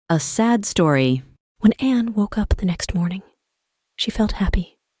A sad story. When Anne woke up the next morning, she felt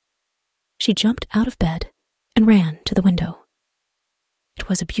happy. She jumped out of bed and ran to the window. It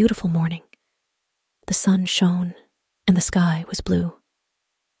was a beautiful morning. The sun shone and the sky was blue.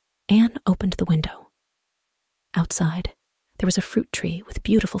 Anne opened the window. Outside, there was a fruit tree with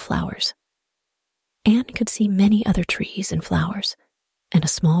beautiful flowers. Anne could see many other trees and flowers, and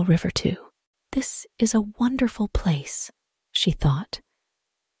a small river too. This is a wonderful place, she thought.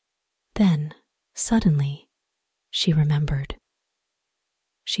 Then, suddenly, she remembered.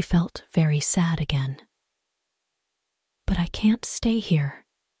 She felt very sad again. But I can't stay here,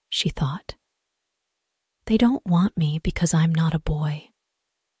 she thought. They don't want me because I'm not a boy.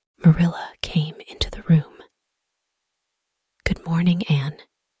 Marilla came into the room. Good morning, Anne,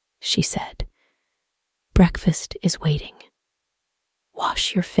 she said. Breakfast is waiting.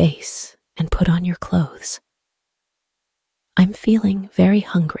 Wash your face and put on your clothes. I'm feeling very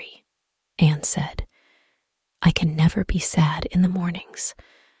hungry, Anne said. I can never be sad in the mornings.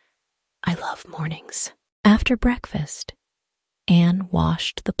 I love mornings. After breakfast, Anne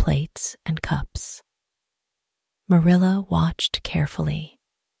washed the plates and cups. Marilla watched carefully,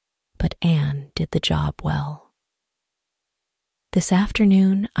 but Anne did the job well. This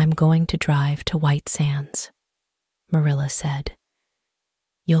afternoon, I'm going to drive to White Sands, Marilla said.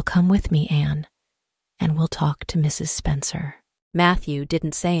 You'll come with me, Anne, and we'll talk to Mrs. Spencer. Matthew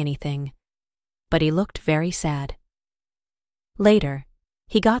didn't say anything, but he looked very sad. Later,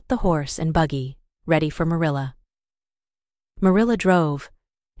 he got the horse and buggy ready for Marilla. Marilla drove,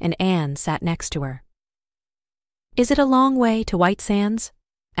 and Anne sat next to her. Is it a long way to White Sands?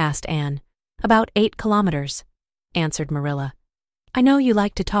 Asked Anne. About 8 kilometers, answered Marilla. I know you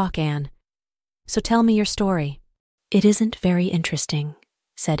like to talk, Anne, so tell me your story. It isn't very interesting,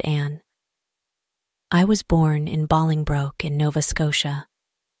 said Anne. I was born in Bolingbroke in Nova Scotia,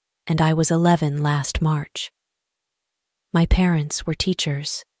 and I was 11 last March. My parents were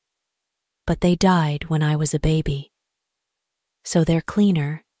teachers, but they died when I was a baby. So their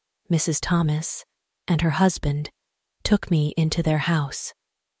cleaner, Mrs. Thomas, and her husband took me into their house.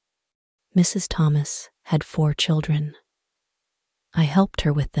 Mrs. Thomas had 4 children. I helped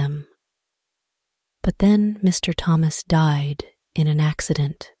her with them. But then Mr. Thomas died in an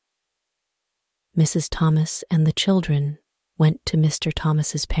accident. Mrs. Thomas and the children went to Mr.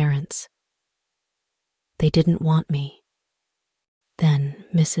 Thomas's parents. They didn't want me. Then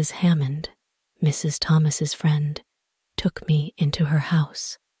Mrs. Hammond, Mrs. Thomas's friend, took me into her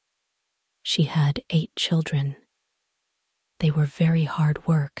house. She had 8 children. They were very hard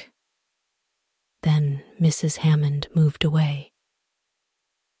work. Then Mrs. Hammond moved away.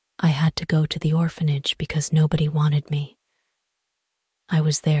 I had to go to the orphanage because nobody wanted me. I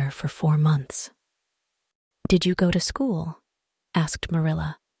was there for 4 months. Did you go to school? Asked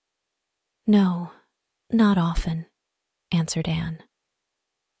Marilla. No, not often, answered Anne.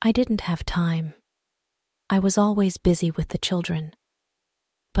 I didn't have time. I was always busy with the children.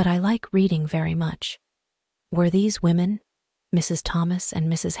 But I like reading very much. Were these women, Mrs. Thomas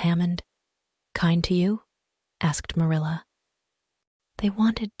and Mrs. Hammond, kind to you? Asked Marilla. They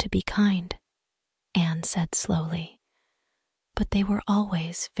wanted to be kind, Anne said slowly, but they were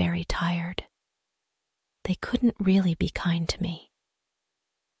always very tired. They couldn't really be kind to me.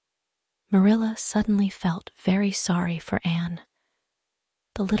 Marilla suddenly felt very sorry for Anne.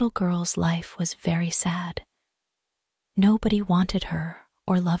 The little girl's life was very sad. Nobody wanted her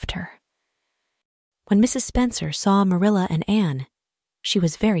or loved her. When Mrs. Spencer saw Marilla and Anne, she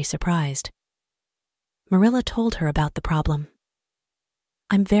was very surprised. Marilla told her about the problem.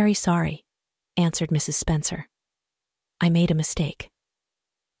 I'm very sorry, answered Mrs. Spencer. I made a mistake.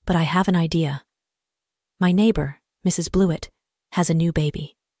 But I have an idea. My neighbor, Mrs. Blewett, has a new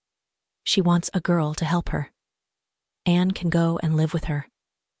baby. She wants a girl to help her. Anne can go and live with her.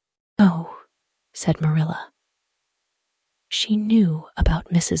 Oh, said Marilla. She knew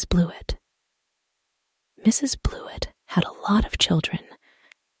about Mrs. Blewett. Mrs. Blewett had a lot of children,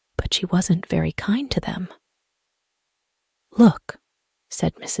 but she wasn't very kind to them. Look,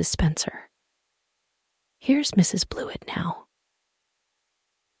 said Mrs. Spencer. Here's Mrs. Blewett now.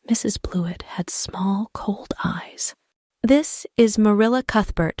 Mrs. Blewett had small, cold eyes. This is Marilla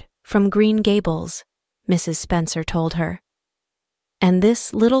Cuthbert from Green Gables, Mrs. Spencer told her. And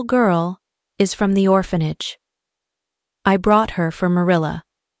this little girl is from the orphanage. I brought her for Marilla,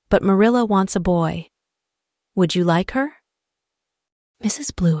 but Marilla wants a boy. Would you like her?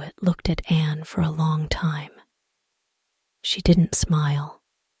 Mrs. Blewett looked at Anne for a long time. She didn't smile.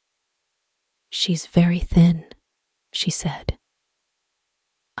 She's very thin, she said.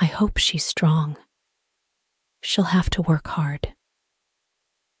 I hope she's strong. She'll have to work hard.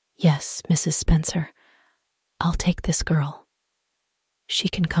 Yes, Mrs. Spencer, I'll take this girl. She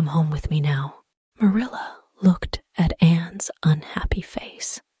can come home with me now. Marilla looked at Anne's unhappy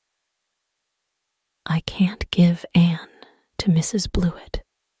face. I can't give Anne to Mrs. Blewett,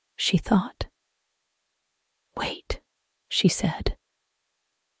 she thought. Wait, she said.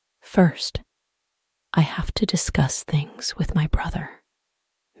 First, I have to discuss things with my brother,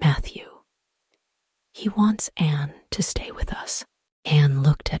 Matthew. He wants Anne to stay with us. Anne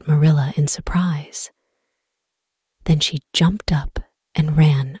looked at Marilla in surprise. Then she jumped up and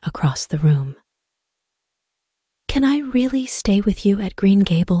ran across the room. Can I really stay with you at Green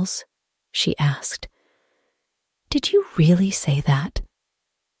Gables? She asked. Did you really say that?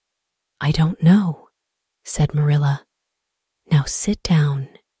 I don't know, said Marilla. Now sit down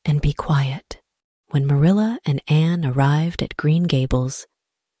and be quiet. When Marilla and Anne arrived at Green Gables,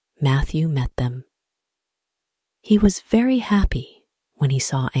 Matthew met them. He was very happy when he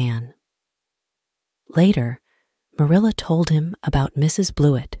saw Anne. Later, Marilla told him about Mrs.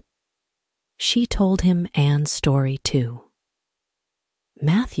 Blewett. She told him Anne's story too.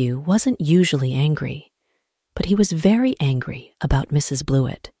 Matthew wasn't usually angry, but he was very angry about Mrs.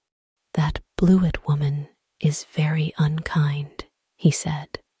 Blewett. That Blewett woman is very unkind, he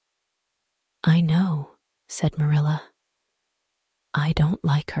said. I know, said Marilla. I don't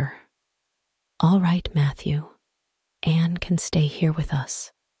like her. All right, Matthew. Anne can stay here with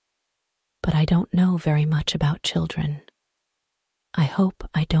us. But I don't know very much about children. I hope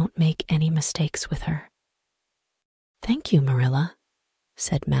I don't make any mistakes with her. Thank you, Marilla,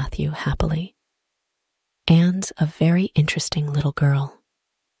 said Matthew happily. Anne's a very interesting little girl.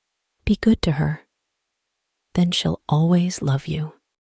 Be good to her. Then she'll always love you.